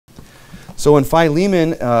So in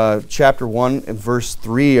Philemon chapter 1 and verse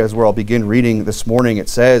 3, as where I'll begin reading this morning, it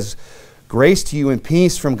says, "Grace to you and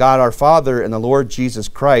peace from God our Father and the Lord Jesus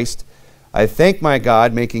Christ. I thank my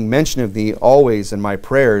God, making mention of thee always in my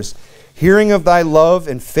prayers, hearing of thy love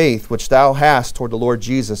and faith which thou hast toward the Lord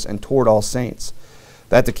Jesus and toward all saints,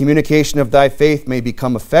 that the communication of thy faith may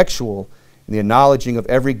become effectual in the acknowledging of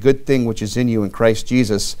every good thing which is in you in Christ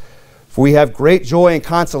Jesus. For we have great joy and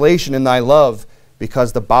consolation in thy love,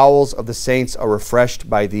 because the bowels of the saints are refreshed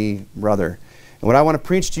by thee, brother." And what I want to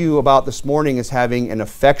preach to you about this morning is having an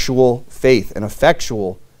effectual faith, an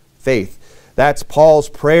effectual faith. That's Paul's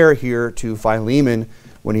prayer here to Philemon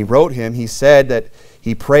when he wrote him. He said that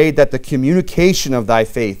he prayed that the communication of thy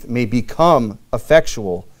faith may become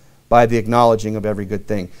effectual by the acknowledging of every good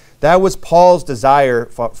thing. That was Paul's desire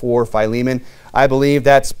for Philemon. I believe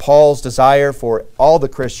that's Paul's desire for all the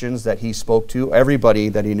Christians that he spoke to, everybody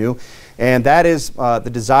that he knew. And that is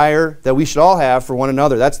the desire that we should all have for one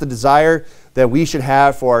another. That's the desire that we should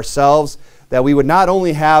have for ourselves, that we would not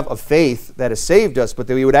only have a faith that has saved us, but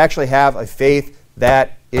that we would actually have a faith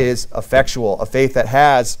that is effectual, a faith that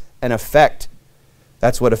has an effect.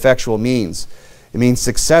 That's what effectual means. It means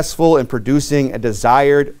successful in producing a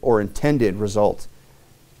desired or intended result,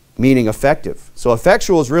 meaning effective. So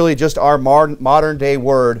effectual is really just our modern day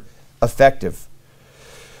word, effective.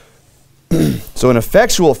 So an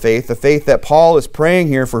effectual faith, the faith that Paul is praying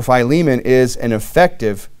here for Philemon, is an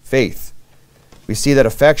effective faith. We see that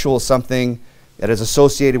effectual is something that is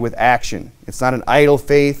associated with action. It's not an idle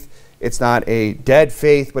faith, it's not a dead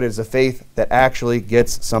faith, but it's a faith that actually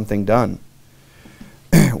gets something done.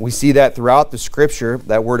 We see that throughout the scripture.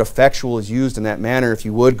 That word effectual is used in that manner. If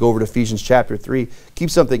you would, go over to Ephesians chapter 3. Keep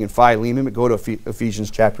something in Philemon, but go to Ephesians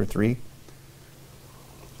chapter 3.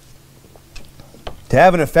 To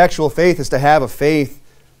have an effectual faith is to have a faith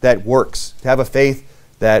that works, to have a faith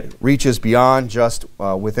that reaches beyond just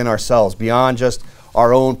within ourselves, beyond just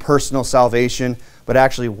our own personal salvation, but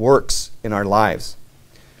actually works in our lives.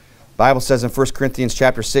 The Bible says in 1 Corinthians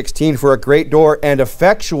chapter 16, "For a great door and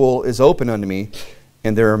effectual is open unto me,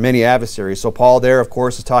 and there are many adversaries." So Paul there, of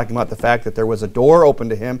course, is talking about the fact that there was a door open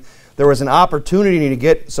to him. There was an opportunity to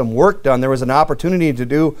get some work done. There was an opportunity to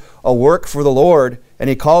do a work for the Lord, and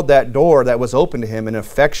he called that door that was open to him an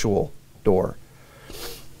effectual door.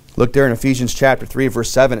 Look there in Ephesians chapter 3, verse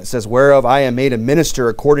 7. It says, "Whereof I am made a minister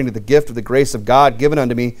according to the gift of the grace of God given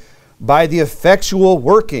unto me by the effectual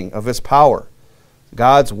working of his power."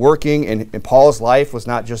 God's working in Paul's life was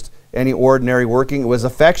not just any ordinary working. It was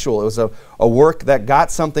effectual. It was a work that got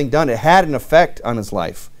something done. It had an effect on his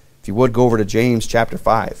life. If you would, go over to James chapter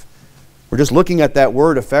 5. We're just looking at that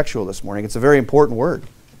word effectual this morning. It's a very important word.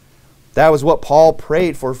 That was what Paul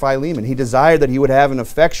prayed for Philemon. He desired that he would have an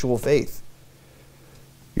effectual faith.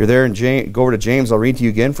 You're there in James. Go over to James. I'll read to you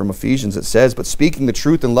again from Ephesians. It says, "But speaking the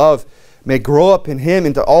truth in love may grow up in him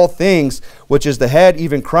into all things, which is the head,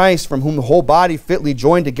 even Christ, from whom the whole body fitly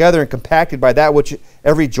joined together and compacted by that which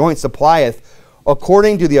every joint supplieth,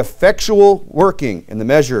 according to the effectual working in the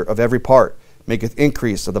measure of every part, maketh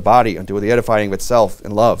increase of the body unto the edifying of itself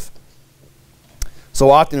in love." So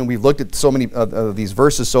often we've looked at so many of these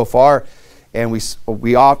verses so far, and we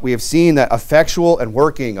have seen that effectual and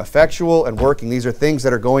working, these are things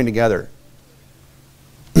that are going together.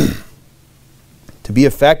 To be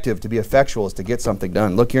effective, to be effectual, is to get something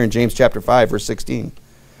done. Look here in James chapter 5, verse 16.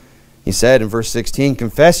 He said in verse 16,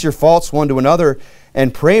 "Confess your faults one to another,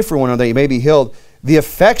 and pray for one another that you may be healed. The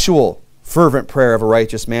effectual, fervent prayer of a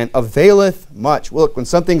righteous man availeth much." Look, when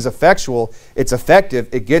something's effectual, it's effective,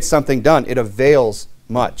 it gets something done, it avails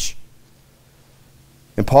much.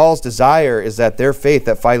 And Paul's desire is that their faith,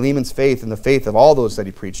 that Philemon's faith and the faith of all those that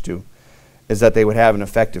he preached to, is that they would have an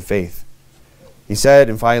effective faith. He said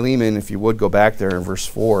in Philemon, if you would go back there in verse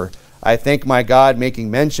 4, "I thank my God,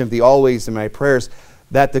 making mention of thee always in my prayers,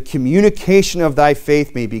 that the communication of thy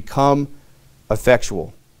faith may become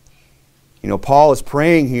effectual." You know, Paul is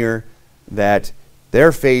praying here that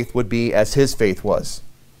their faith would be as his faith was.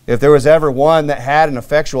 If there was ever one that had an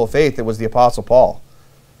effectual faith, it was the Apostle Paul.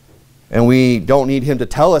 And we don't need him to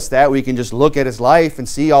tell us that. We can just look at his life and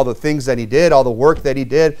see all the things that he did, all the work that he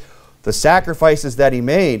did, the sacrifices that he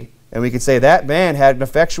made, and we could say that man had an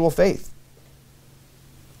effectual faith.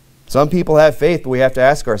 Some people have faith, but we have to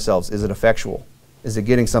ask ourselves, is it effectual? Is it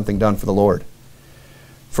getting something done for the Lord?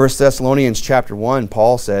 1 Thessalonians chapter 1,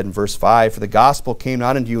 Paul said in verse 5, "For the gospel came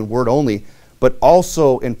not unto you in word only, but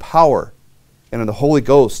also in power, and in the Holy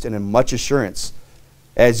Ghost, and in much assurance,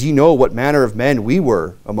 as ye know what manner of men we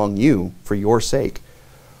were among you for your sake."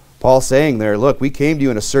 Paul's saying there, look, we came to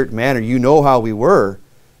you in a certain manner. You know how we were.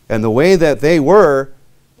 And the way that they were,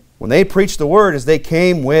 when they preached the word is they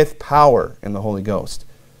came with power in the Holy Ghost.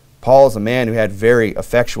 Paul is a man who had very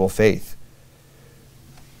effectual faith.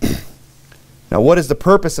 Now, what is the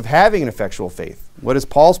purpose of having an effectual faith? What is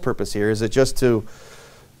Paul's purpose here? Is it just to,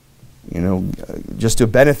 just to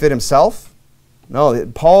benefit himself? No,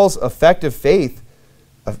 Paul's effective faith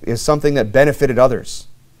is something that benefited others.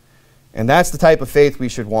 And that's the type of faith we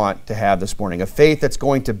should want to have this morning, a faith that's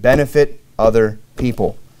going to benefit other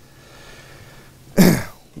people.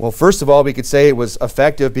 Well, first of all, we could say it was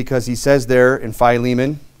effective because he says there in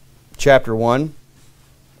Philemon chapter 1,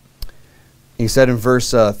 he said in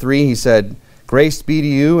verse 3, he said, "Grace be to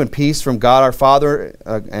you and peace from God our Father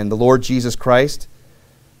and the Lord Jesus Christ.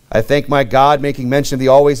 I thank my God, making mention of thee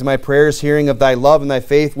always in my prayers, hearing of thy love and thy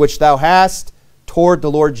faith, which thou hast toward the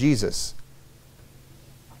Lord Jesus."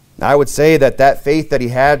 Now, I would say that faith that he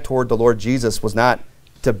had toward the Lord Jesus was not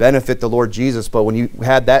to benefit the Lord Jesus, but when you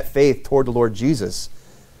had that faith toward the Lord Jesus,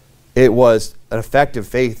 it was an effective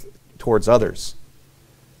faith towards others.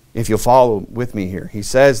 If you'll follow with me here, he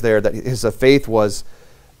says there that his faith was,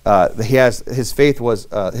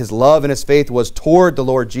 his love and his faith was toward the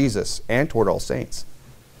Lord Jesus and toward all saints.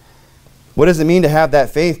 What does it mean to have that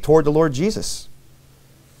faith toward the Lord Jesus?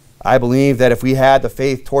 I believe that if we had the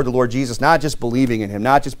faith toward the Lord Jesus, not just believing in him,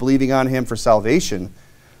 not just believing on him for salvation,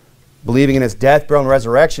 believing in his death, burial, and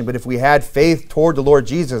resurrection, but if we had faith toward the Lord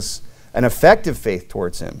Jesus, an effective faith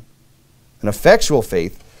towards him, an effectual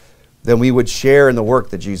faith, then we would share in the work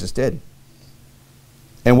that Jesus did.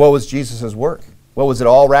 And what was Jesus' work? What was it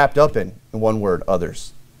all wrapped up in one word,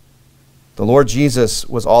 others. The Lord Jesus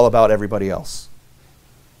was all about everybody else.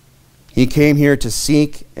 He came here to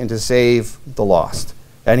seek and to save the lost.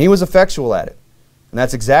 And he was effectual at it. And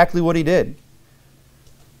that's exactly what he did.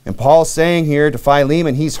 And Paul's saying here to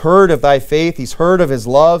Philemon, he's heard of thy faith, he's heard of his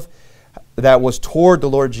love that was toward the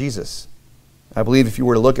Lord Jesus. I believe if you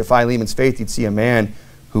were to look at Philemon's faith, you'd see a man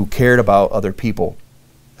who cared about other people,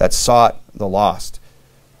 that sought the lost.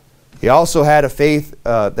 He also had a faith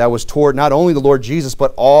that was toward not only the Lord Jesus,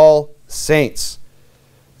 but all saints.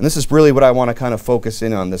 And this is really what I want to kind of focus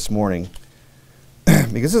in on this morning.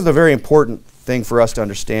 Because this is a very important thing for us to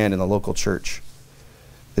understand in the local church.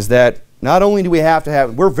 Is that not only do we have to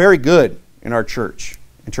have, we're very good in our church,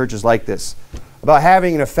 in churches like this, about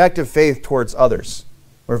having an effective faith towards others.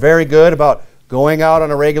 We're very good about going out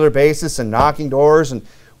on a regular basis and knocking doors and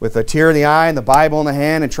with a tear in the eye and the Bible in the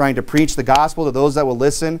hand and trying to preach the gospel to those that will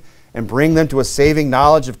listen and bring them to a saving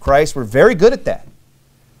knowledge of Christ. We're very good at that.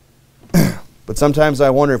 But sometimes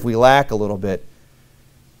I wonder if we lack a little bit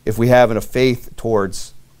if we have a faith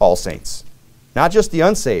towards all saints. Not just the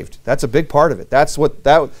unsaved. That's a big part of it. That's what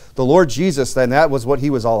the Lord Jesus, then that was what he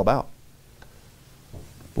was all about.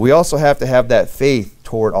 But we also have to have that faith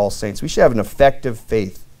toward all saints. We should have an effective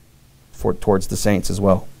faith towards the saints as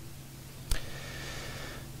well.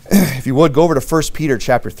 If you would, go over to 1 Peter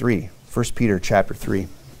chapter 3. 1 Peter chapter 3.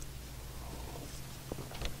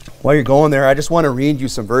 While you're going there, I just want to read you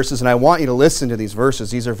some verses, and I want you to listen to these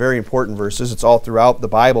verses. These are very important verses. It's all throughout the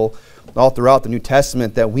Bible, all throughout the New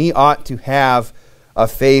Testament, that we ought to have a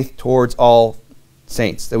faith towards all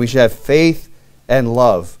saints, that we should have faith and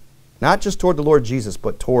love, not just toward the Lord Jesus,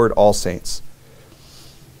 but toward all saints.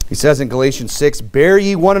 He says in Galatians 6, "Bear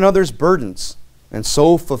ye one another's burdens, and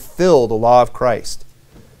so fulfill the law of Christ."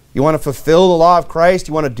 You want to fulfill the law of Christ?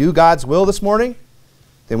 You want to do God's will this morning?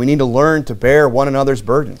 Then we need to learn to bear one another's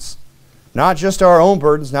burdens. Not just our own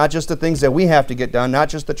burdens, not just the things that we have to get done, not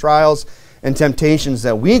just the trials and temptations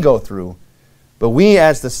that we go through, but we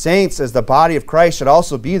as the saints, as the body of Christ, should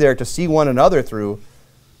also be there to see one another through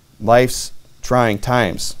life's trying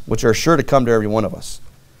times, which are sure to come to every one of us.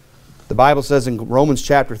 The Bible says in Romans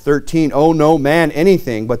chapter 13, "Owe no man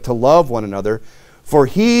anything but to love one another, for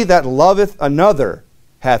he that loveth another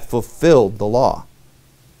hath fulfilled the law."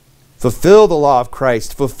 Fulfill the law of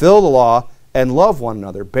Christ, fulfill the law, and love one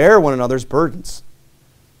another. Bear one another's burdens.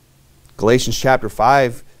 Galatians chapter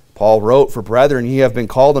 5, Paul wrote, "For brethren, ye have been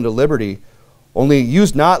called unto liberty. Only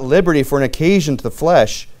use not liberty for an occasion to the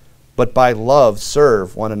flesh, but by love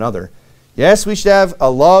serve one another." Yes, we should have a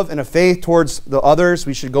love and a faith towards the others.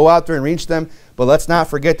 We should go out there and reach them. But let's not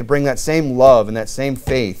forget to bring that same love and that same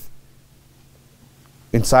faith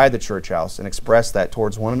inside the church house and express that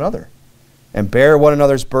towards one another. And bear one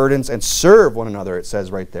another's burdens and serve one another, it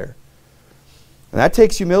says right there. And that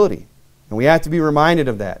takes humility. And we have to be reminded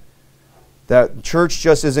of that. That church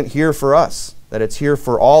just isn't here for us. That it's here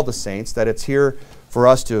for all the saints. That it's here for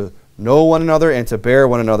us to know one another and to bear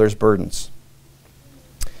one another's burdens.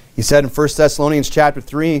 He said in 1 Thessalonians chapter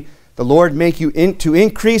 3, "The Lord make you to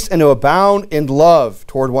increase and to abound in love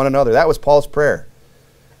toward one another." That was Paul's prayer.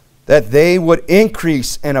 that they would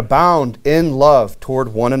increase and abound in love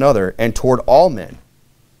toward one another and toward all men,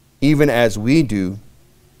 even as we do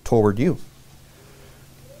toward you.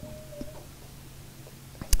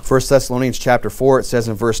 1 Thessalonians chapter 4, it says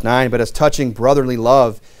in verse 9, but as touching brotherly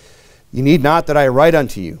love, you need not that I write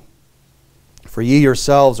unto you, for ye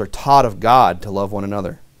yourselves are taught of God to love one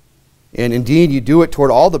another. And indeed you do it toward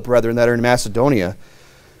all the brethren that are in Macedonia.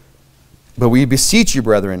 But we beseech you,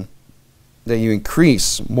 brethren, that you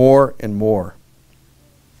increase more and more.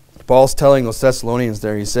 Paul's telling those Thessalonians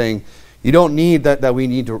there, he's saying, you don't need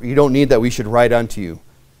you don't need that we should write unto you.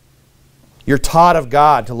 You're taught of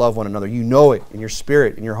God to love one another. You know it in your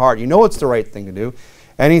spirit, in your heart. You know it's the right thing to do.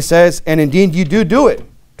 And he says, and indeed you do it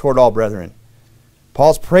toward all brethren.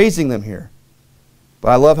 Paul's praising them here. But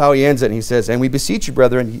I love how he ends it. And he says, and we beseech you,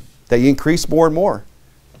 brethren, that you increase more and more.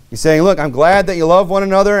 He's saying, look, I'm glad that you love one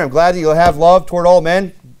another. I'm glad that you'll have love toward all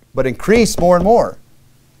men, but increase more and more.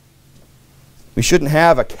 We shouldn't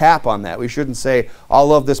have a cap on that. We shouldn't say, I'll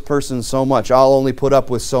love this person so much. I'll only put up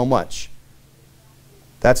with so much.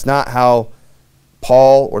 That's not how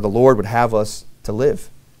Paul or the Lord would have us to live.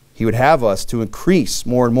 He would have us to increase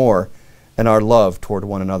more and more in our love toward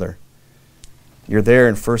one another. You're there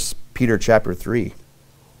in 1 Peter chapter 3.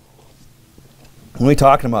 What are we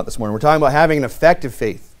talking about this morning? We're talking about having an effective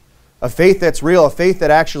faith. A faith that's real, a faith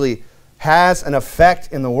that actually has an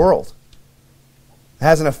effect in the world.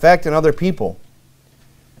 Has an effect in other people.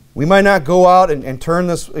 We might not go out and turn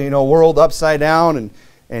this world upside down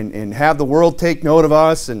and have the world take note of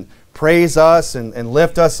us and praise us and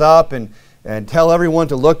lift us up and tell everyone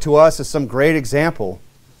to look to us as some great example.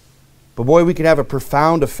 But boy, we can have a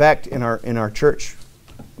profound effect in our church.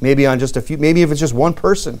 Maybe on just a few, maybe if it's just one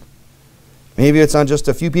person. Maybe it's on just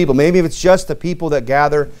a few people. Maybe if it's just the people that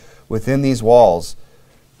gather within these walls.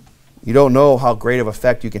 You don't know how great of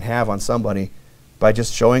effect you can have on somebody by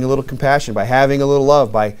just showing a little compassion, by having a little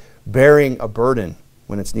love, by bearing a burden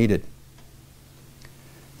when it's needed.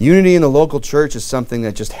 Unity in the local church is something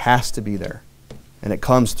that just has to be there. And it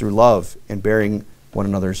comes through love and bearing one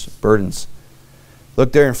another's burdens.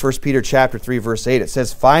 Look there in 1 Peter chapter 3, verse 8. It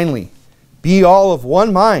says, finally, be all of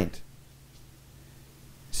one mind.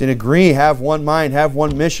 So agree, have one mind, have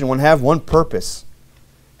one mission, have one purpose.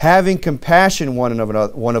 Having compassion one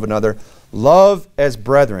of another, love as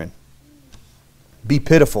brethren. Be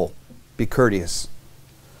pitiful, be courteous.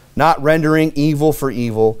 Not rendering evil for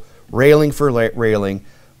evil, railing for railing,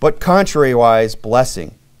 but contrariwise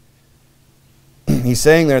blessing. He's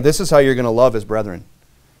saying there, this is how you're going to love as brethren.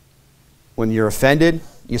 When you're offended,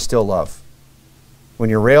 you still love. When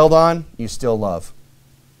you're railed on, you still love.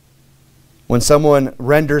 When someone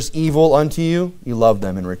renders evil unto you, you love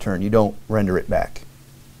them in return. You don't render it back.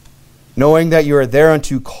 Knowing that you are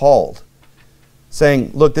thereunto called.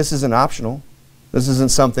 Saying, look, this isn't optional. This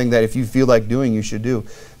isn't something that if you feel like doing, you should do.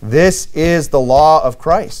 This is the law of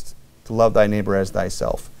Christ, to love thy neighbor as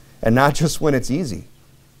thyself. And not just when it's easy.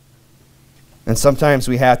 And sometimes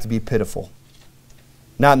we have to be pitiful.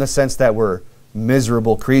 Not in the sense that we're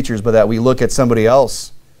miserable creatures, but that we look at somebody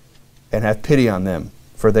else and have pity on them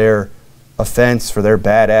for their offense, for their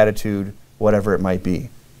bad attitude, whatever it might be.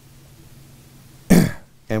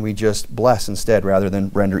 And we just bless instead rather than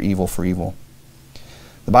render evil for evil.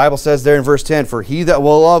 The Bible says there in verse 10, for he that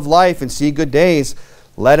will love life and see good days,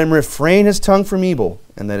 let him refrain his tongue from evil,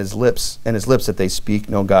 and that his lips that they speak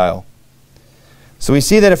no guile. So we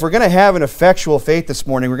see that if we're going to have an effectual faith this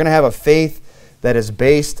morning, we're going to have a faith that is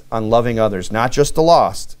based on loving others, not just the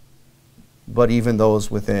lost, but even those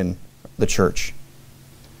within the church.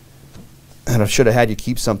 And I should have had you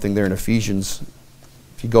keep something there in Ephesians.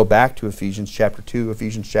 If you go back to Ephesians chapter 2,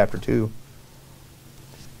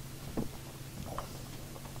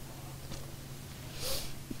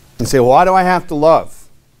 and say, well, why do I have to love?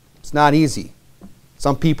 It's not easy.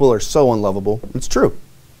 Some people are so unlovable. It's true.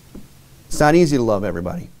 It's not easy to love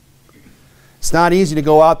everybody. It's not easy to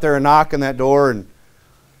go out there and knock on that door and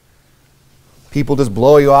people just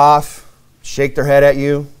blow you off, shake their head at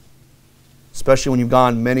you, especially when you've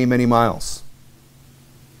gone many, many miles.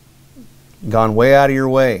 Gone way out of your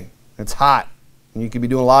way. It's hot, and you could be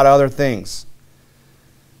doing a lot of other things.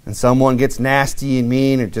 And someone gets nasty and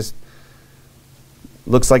mean, it just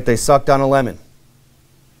looks like they sucked on a lemon.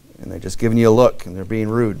 And they're just giving you a look, and they're being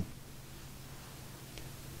rude.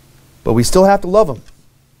 But we still have to love them.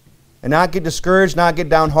 And not get discouraged, not get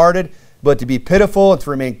downhearted, but to be pitiful and to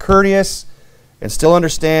remain courteous and still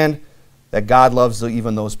understand that God loves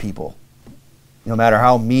even those people. No matter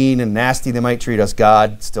how mean and nasty they might treat us,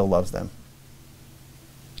 God still loves them.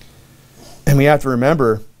 And we have to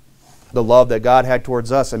remember the love that God had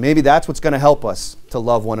towards us. And maybe that's what's going to help us to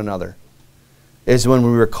love one another. is when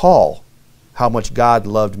we recall how much God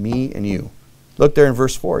loved me and you. Look there in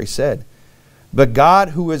verse 4. He said, but God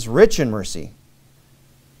who is rich in mercy.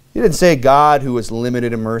 He didn't say God who is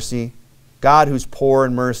limited in mercy, God who's poor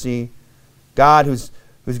in mercy, God who's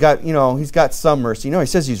got, he's got some mercy. No, he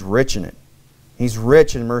says he's rich in it. He's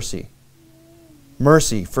rich in mercy.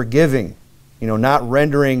 Mercy, forgiving, not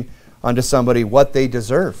rendering unto somebody what they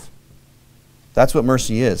deserve. That's what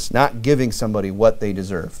mercy is, not giving somebody what they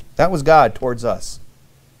deserve. That was God towards us.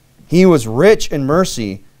 He was rich in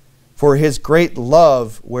mercy for his great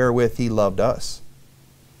love wherewith he loved us.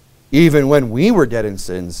 Even when we were dead in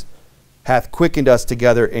sins, hath quickened us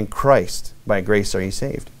together in Christ. By grace are ye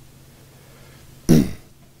saved.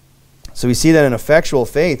 So we see that an effectual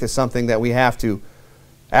faith is something that we have to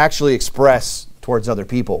actually express towards other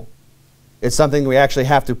people. It's something we actually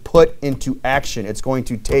have to put into action. It's going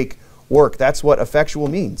to take work. That's what effectual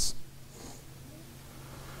means.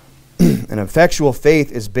 An effectual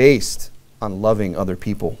faith is based on loving other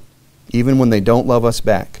people, even when they don't love us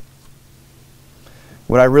back.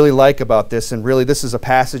 What I really like about this, and really this is a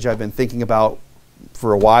passage I've been thinking about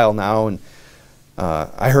for a while now, and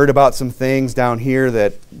I heard about some things down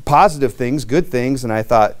here, positive things, good things, and I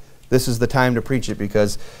thought this is the time to preach it,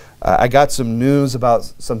 because I got some news about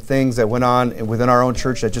some things that went on within our own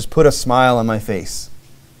church that just put a smile on my face.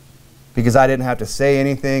 Because I didn't have to say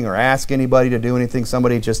anything or ask anybody to do anything.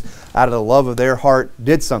 Somebody just out of the love of their heart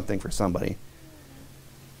did something for somebody.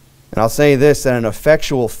 And I'll say this, that an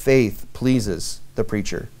effectual faith pleases the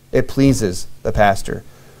preacher. It pleases the pastor.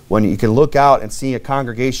 When you can look out and see a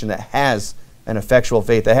congregation that has an effectual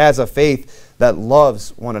faith, that has a faith that loves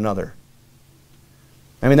one another.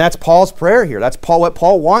 I mean, that's Paul's prayer here. That's what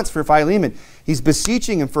Paul wants for Philemon. He's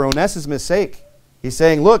beseeching him for Onesimus' sake. He's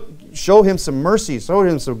saying, look, show him some mercy, show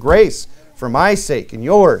him some grace for my sake and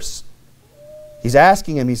yours. He's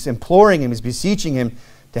asking him, he's imploring him, he's beseeching him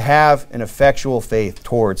to have an effectual faith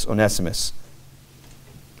towards Onesimus.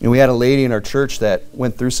 We had a lady in our church that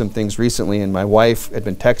went through some things recently, and my wife had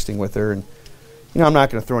been texting with her, and I'm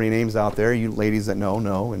not going to throw any names out there. You ladies that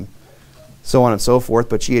know, and so on and so forth.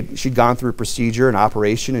 But she'd gone through a procedure, an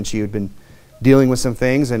operation, and she had been dealing with some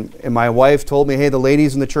things. And my wife told me, hey, the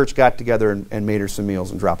ladies in the church got together and made her some meals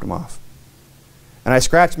and dropped them off. And I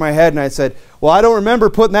scratched my head and I said, well, I don't remember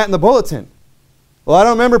putting that in the bulletin. Well, I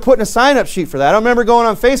don't remember putting a sign-up sheet for that. I don't remember going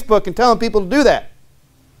on Facebook and telling people to do that.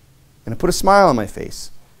 And it put a smile on my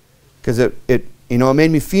face, because it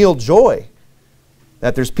made me feel joy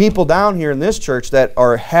that there's people down here in this church that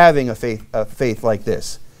are having a faith like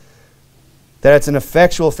this. That it's an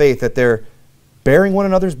effectual faith, that they're bearing one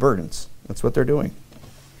another's burdens. That's what they're doing.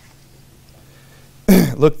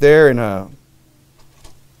 Look there in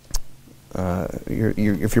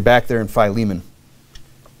if you're back there in Philemon.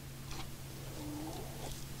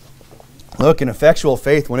 Look, in effectual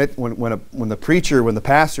faith, when the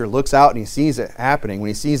pastor looks out and he sees it happening, when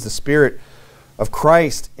he sees the Spirit of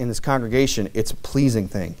Christ in this congregation, it's a pleasing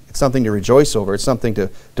thing. It's something to rejoice over. It's something to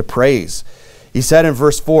praise. He said in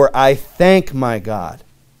verse 4, I thank my God,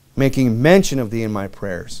 making mention of thee in my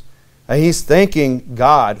prayers. He's thanking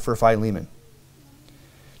God for Philemon.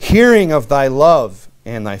 Hearing of thy love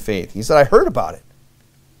and thy faith. He said, I heard about it.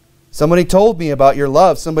 Somebody told me about your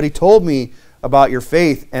love. Somebody told me about your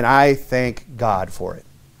faith, and I thank God for it.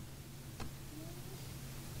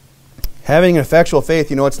 Having an effectual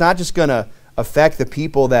faith, it's not just going to affect the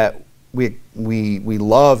people that we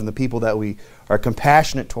love and the people that we are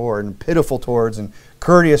compassionate toward and pitiful towards and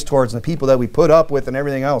courteous towards and the people that we put up with and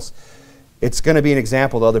everything else. It's going to be an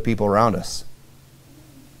example to other people around us.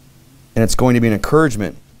 And it's going to be an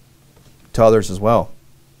encouragement to others as well.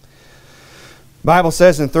 The Bible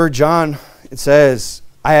says in 3 John, it says,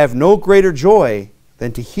 I have no greater joy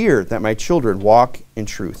than to hear that my children walk in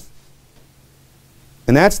truth.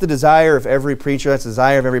 And that's the desire of every preacher, that's the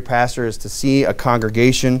desire of every pastor, is to see a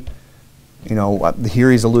congregation.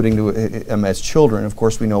 Here he's alluding to them as children. Of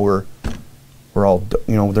course, we know we're all,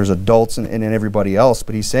 there's adults and everybody else.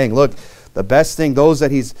 But he's saying, look, the best thing, when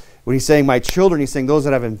he's saying my children, he's saying those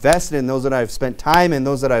that I've invested in, those that I've spent time in,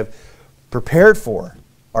 those that I've prepared for,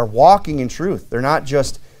 are walking in truth. They're not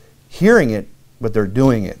just hearing it, but they're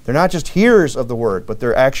doing it. They're not just hearers of the word, but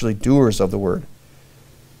they're actually doers of the word.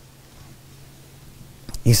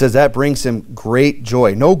 He says that brings him great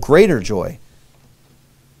joy, no greater joy.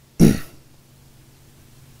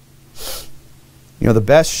 The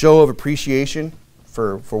best show of appreciation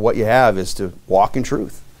for what you have is to walk in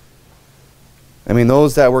truth. I mean,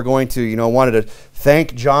 those that were going to, wanted to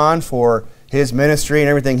thank John for, his ministry and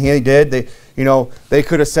everything he did. They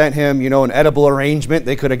could have sent him, an edible arrangement.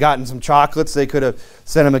 They could have gotten some chocolates. They could have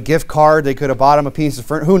sent him a gift card. They could have bought him a piece of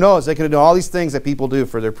furniture. Who knows? They could have done all these things that people do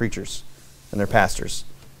for their preachers and their pastors.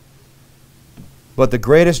 But the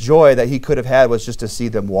greatest joy that he could have had was just to see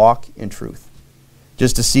them walk in truth.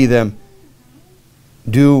 Just to see them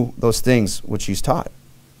do those things which he's taught.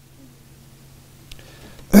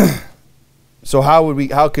 So how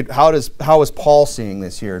is Paul seeing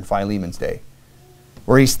this here in Philemon's day?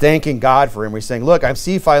 Where he's thanking God for him. Where he's saying, look, I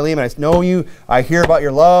see Philemon, I know you, I hear about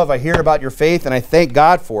your love, I hear about your faith, and I thank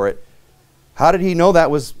God for it. How did he know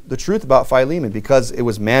that was the truth about Philemon? Because it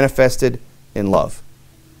was manifested in love.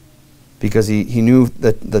 Because he knew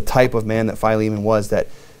the type of man that Philemon was, that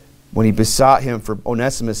when he besought him for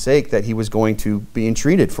Onesimus' sake, that he was going to be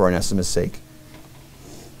entreated for Onesimus' sake.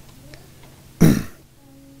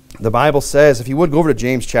 The Bible says, if you would go over to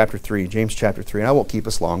James chapter 3, and I won't keep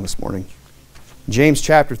us long this morning. James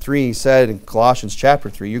chapter 3, he said in Colossians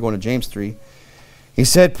chapter 3, you're going to James 3, he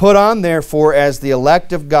said, put on therefore as the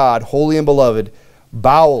elect of God, holy and beloved,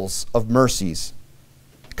 bowels of mercies,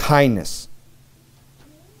 kindness,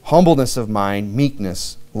 humbleness of mind,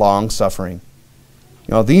 meekness, long-suffering.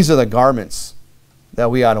 These are the garments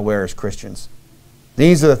that we ought to wear as Christians.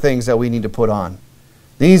 These are the things that we need to put on.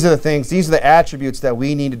 These are the things, these are the attributes that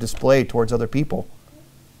we need to display towards other people.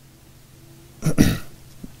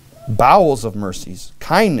 Bowels of mercies,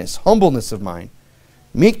 kindness, humbleness of mind,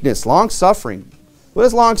 meekness, long-suffering. What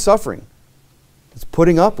is long-suffering? It's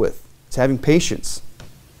putting up with. It's having patience.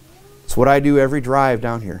 It's what I do every drive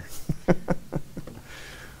down here.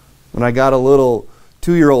 When I got a little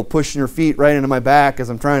 2-year-old pushing her feet right into my back as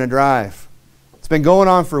I'm trying to drive. It's been going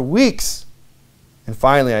on for weeks. And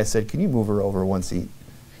finally I said, can you move her over one seat?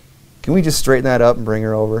 Can we just straighten that up and bring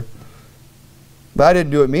her over? But I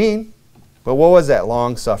didn't do it mean. But what was that?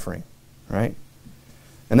 Long-suffering, right?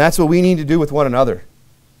 And that's what we need to do with one another.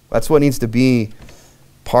 That's what needs to be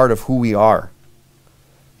part of who we are.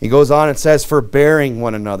 He goes on and says, forbearing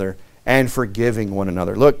one another and forgiving one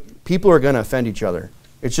another. Look, people are going to offend each other.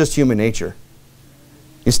 It's just human nature.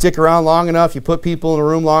 You stick around long enough, you put people in a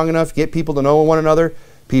room long enough, get people to know one another,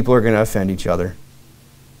 people are going to offend each other.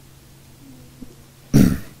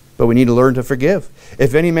 But we need to learn to forgive.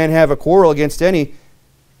 If any man have a quarrel against any,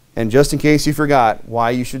 and just in case you forgot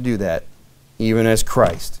why you should do that, even as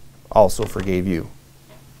Christ also forgave you,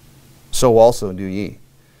 so also do ye.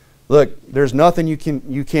 Look, there's nothing you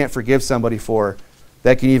can't forgive somebody for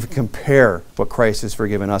that can even compare what Christ has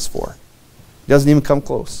forgiven us for. It doesn't even come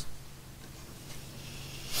close.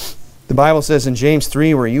 The Bible says in James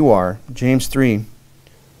 3, where you are, James 3,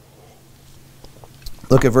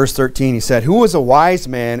 look at verse 13. He said, who is a wise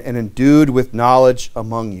man and endued with knowledge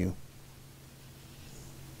among you?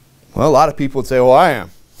 Well, a lot of people would say, well, I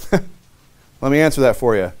am. Let me answer that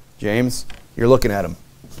for you, James. You're looking at him.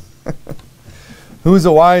 Who's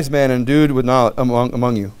a wise man endued with knowledge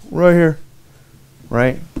among you? Right here.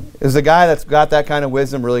 Right? Is the guy that's got that kind of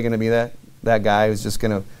wisdom really going to be that guy who's just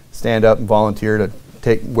going to stand up and volunteer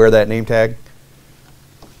to wear that name tag?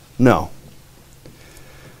 No.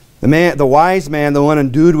 The wise man, the one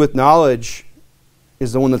endued with knowledge,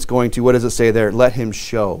 is the one that's going to, what does it say there? Let him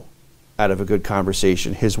show out of a good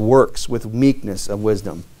conversation his works with meekness of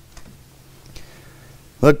wisdom.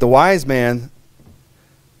 Look, the wise man,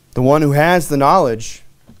 the one who has the knowledge,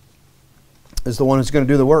 is the one who's going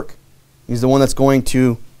to do the work. He's the one that's going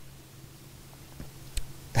to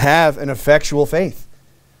have an effectual faith.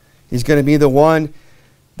 He's going to be the one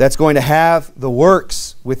that's going to have the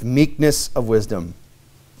works with meekness of wisdom.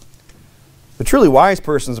 The truly wise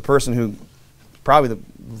person is a person who probably the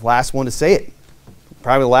last one to say it.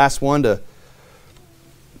 Probably the last one to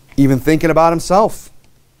even thinking about himself.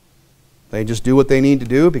 They just do what they need to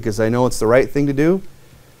do because they know it's the right thing to do.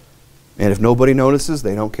 And if nobody notices,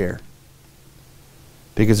 they don't care.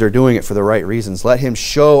 Because they're doing it for the right reasons. Let him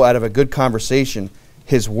show out of a good conversation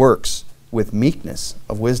his works with meekness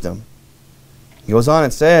of wisdom. He goes on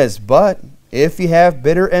and says, but if you have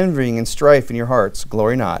bitter envying and strife in your hearts,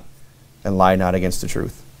 glory not, and lie not against the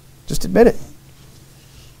truth. Just admit it.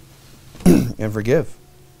 And forgive.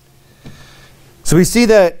 So we see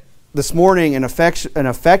that this morning an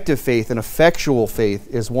effective faith, an effectual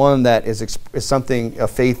faith, is one that is something, a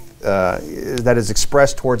faith that is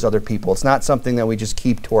expressed towards other people. It's not something that we just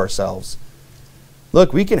keep to ourselves.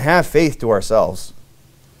 Look, we can have faith to ourselves.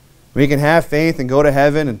 We can have faith and go to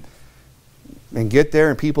heaven and get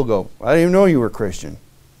there and people go, I didn't even know you were a Christian.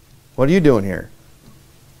 What are you doing here?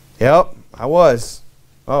 Yep, I was.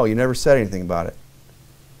 Oh, you never said anything about it.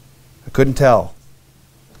 I couldn't tell.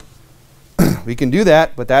 We can do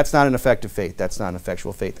that, but that's not an effective faith. That's not an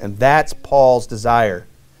effectual faith. And that's Paul's desire,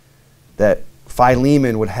 that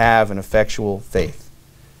Philemon would have an effectual faith.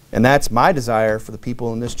 And that's my desire for the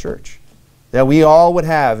people in this church, that we all would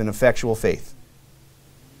have an effectual faith.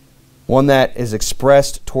 One that is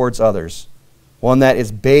expressed towards others. One that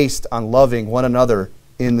is based on loving one another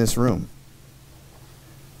in this room.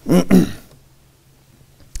 And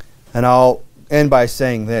I'll end by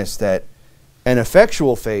saying this, that an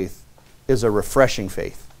effectual faith is a refreshing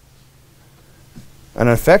faith. An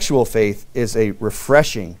effectual faith is a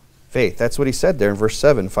refreshing faith. That's what he said there in verse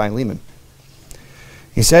 7, Philemon.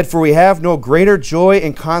 He said, "For we have no greater joy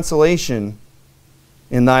and consolation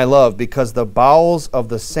in thy love, because the bowels of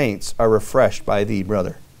the saints are refreshed by thee,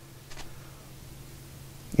 brother."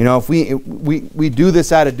 You know, if we do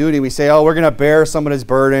this out of duty, we say, oh, we're going to bear somebody's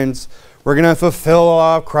burdens. We're going to fulfill the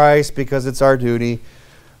law of Christ because it's our duty.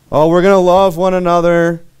 Oh, we're going to love one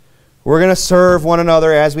another. We're going to serve one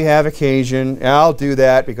another as we have occasion. And I'll do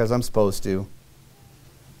that because I'm supposed to.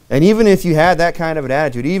 And even if you had that kind of an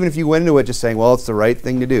attitude, even if you went into it just saying, well, it's the right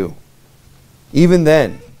thing to do, even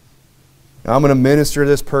then, I'm going to minister to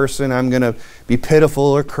this person, I'm going to be pitiful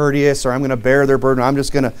or courteous, or I'm going to bear their burden, I'm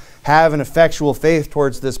just going to have an effectual faith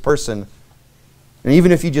towards this person. And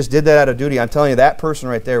even if you just did that out of duty, I'm telling you, that person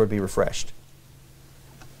right there would be refreshed.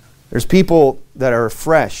 There's people that are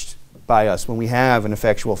refreshed by us when we have an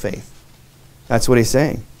effectual faith. That's what he's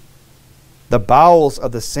saying. The bowels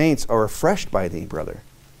of the saints are refreshed by thee, brother.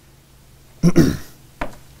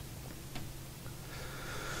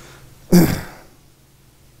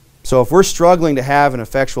 So if we're struggling to have an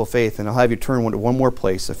effectual faith, and I'll have you turn to one more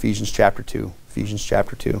place, Ephesians chapter 2. Ephesians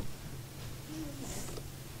chapter 2.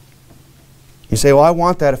 You say, well, I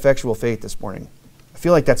want that effectual faith this morning. I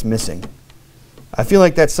feel like that's missing. I feel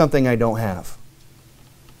like that's something I don't have.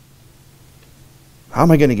 How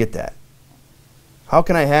am I going to get that? How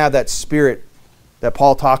can I have that spirit that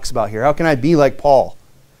Paul talks about here? How can I be like Paul?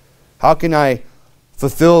 How can I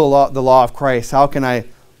fulfill the law of Christ? How can I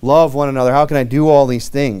love one another? How can I do all these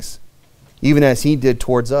things, even as he did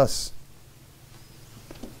towards us?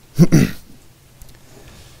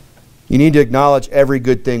 You need to acknowledge every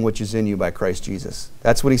good thing which is in you by Christ Jesus.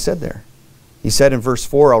 That's what he said there. He said in verse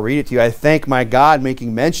 4, I'll read it to you, I thank my God,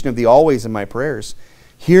 making mention of thee always in my prayers,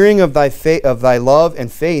 hearing of thy love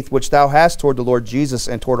and faith which thou hast toward the Lord Jesus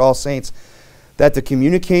and toward all saints, that the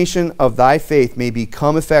communication of thy faith may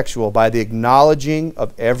become effectual by the acknowledging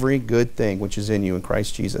of every good thing which is in you in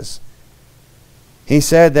Christ Jesus. He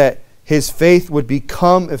said that his faith would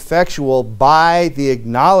become effectual by the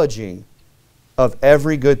acknowledging of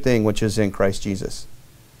every good thing which is in Christ Jesus.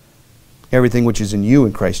 Everything which is in you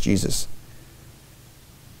in Christ Jesus.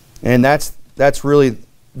 And that's really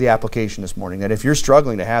the application this morning. That if you're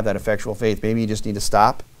struggling to have that effectual faith, maybe you just need to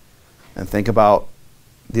stop and think about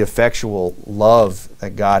the effectual love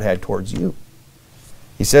that God had towards you.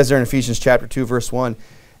 He says there in Ephesians chapter 2, verse 1,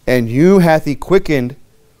 and you hath he quickened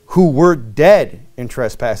who were dead in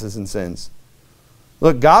trespasses and sins.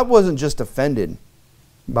 Look, God wasn't just offended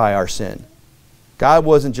by our sin. God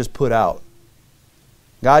wasn't just put out.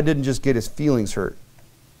 God didn't just get his feelings hurt.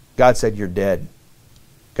 God said, you're dead.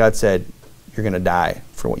 God said, you're going to die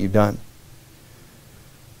for what you've done.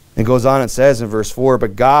 It goes on and says in verse 4,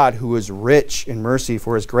 but God, who is rich in mercy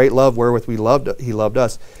for his great love wherewith he loved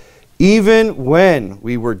us, even when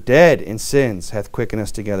we were dead in sins, hath quickened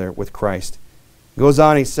us together with Christ. It goes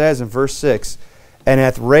on, he says in verse 6, and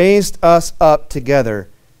hath raised us up together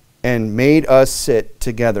and made us sit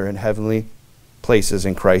together in heavenly places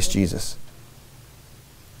in Christ Jesus.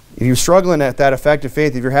 If you're struggling at that effective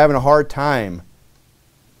faith, if you're having a hard time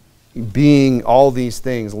being all these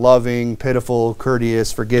things, loving, pitiful,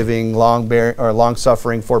 courteous, forgiving,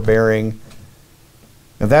 long-suffering, forbearing,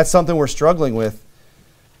 if that's something we're struggling with,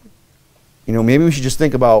 maybe we should just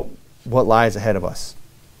think about what lies ahead of us.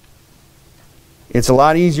 It's a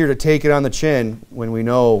lot easier to take it on the chin when we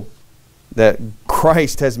know that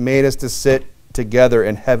Christ has made us to sit together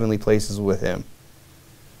in heavenly places with him.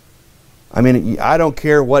 I mean, I don't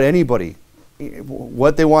care what anybody,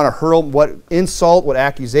 what they want to hurl, what insult, what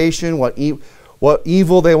accusation, what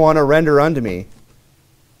evil they want to render unto me.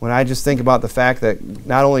 When I just think about the fact that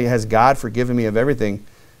not only has God forgiven me of everything,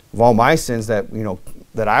 of all my sins that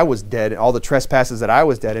I was dead, all the trespasses that I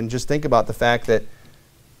was dead, and just think about the fact that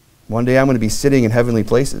one day I'm going to be sitting in heavenly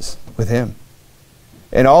places with him.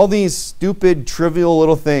 And all these stupid, trivial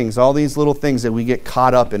little things, all these little things that we get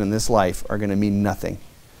caught up in this life are going to mean nothing.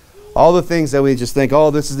 All the things that we just think,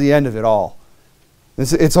 oh, this is the end of it all.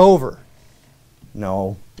 It's over.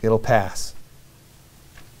 No, it'll pass.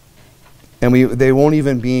 And they won't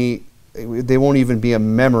even be a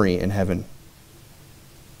memory in heaven.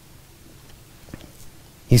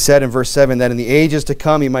 He said in verse 7 that in the ages to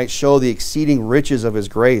come he might show the exceeding riches of his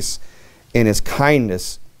grace in his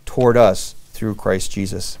kindness toward us through Christ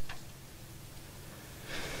Jesus.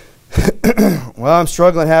 Well, I'm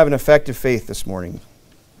struggling to have an effective faith this morning.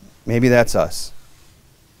 Maybe that's us.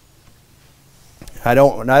 I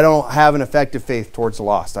don't have an effective faith towards the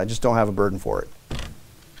lost. I just don't have a burden for it.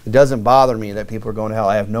 It doesn't bother me that people are going to hell.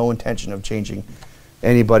 I have no intention of changing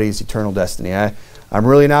anybody's eternal destiny. I'm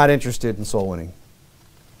really not interested in soul winning.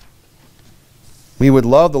 We would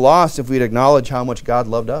love the lost if we'd acknowledge how much God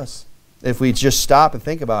loved us. If we'd just stop and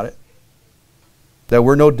think about it. That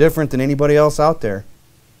we're no different than anybody else out there.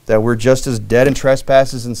 That we're just as dead in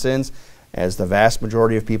trespasses and sins as the vast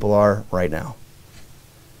majority of people are right now.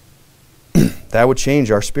 That would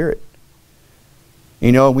change our spirit.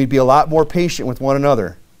 You know, we'd be a lot more patient with one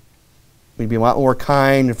another. We'd be a lot more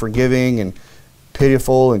kind and forgiving and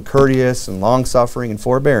pitiful and courteous and long-suffering and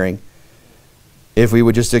forbearing if we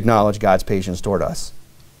would just acknowledge God's patience toward us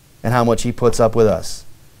and how much he puts up with us.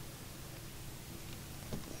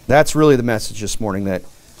 That's really the message this morning, that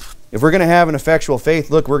if we're going to have an effectual faith,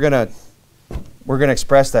 look, we're going to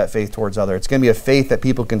express that faith towards others. It's going to be a faith that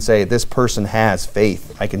people can say, this person has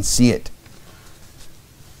faith. I can see it.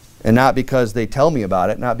 And not because they tell me about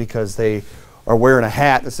it, not because they are wearing a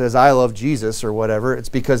hat that says, I love Jesus or whatever. It's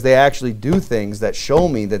because they actually do things that show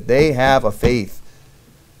me that they have a faith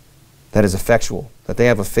that is effectual, that they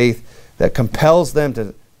have a faith that compels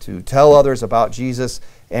them to tell others about Jesus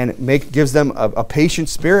and gives them a patient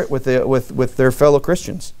spirit with their fellow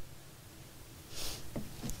Christians.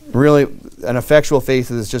 Really, an effectual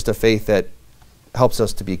faith is just a faith that helps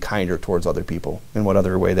us to be kinder towards other people, in what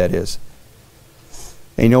other way that is.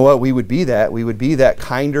 And you know what? We would be that. We would be that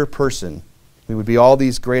kinder person. We would be all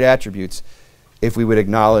these great attributes if we would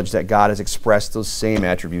acknowledge that God has expressed those same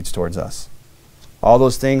attributes towards us. All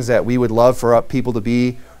those things that we would love for people to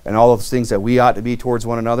be, and all those things that we ought to be towards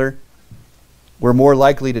one another, we're more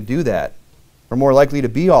likely to do that. We're more likely to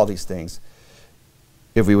be all these things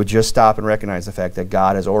if we would just stop and recognize the fact that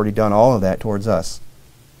God has already done all of that towards us.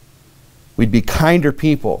 We'd be kinder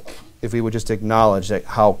people if we would just acknowledge that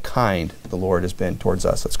how kind the Lord has been towards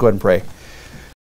us. Let's go ahead and pray.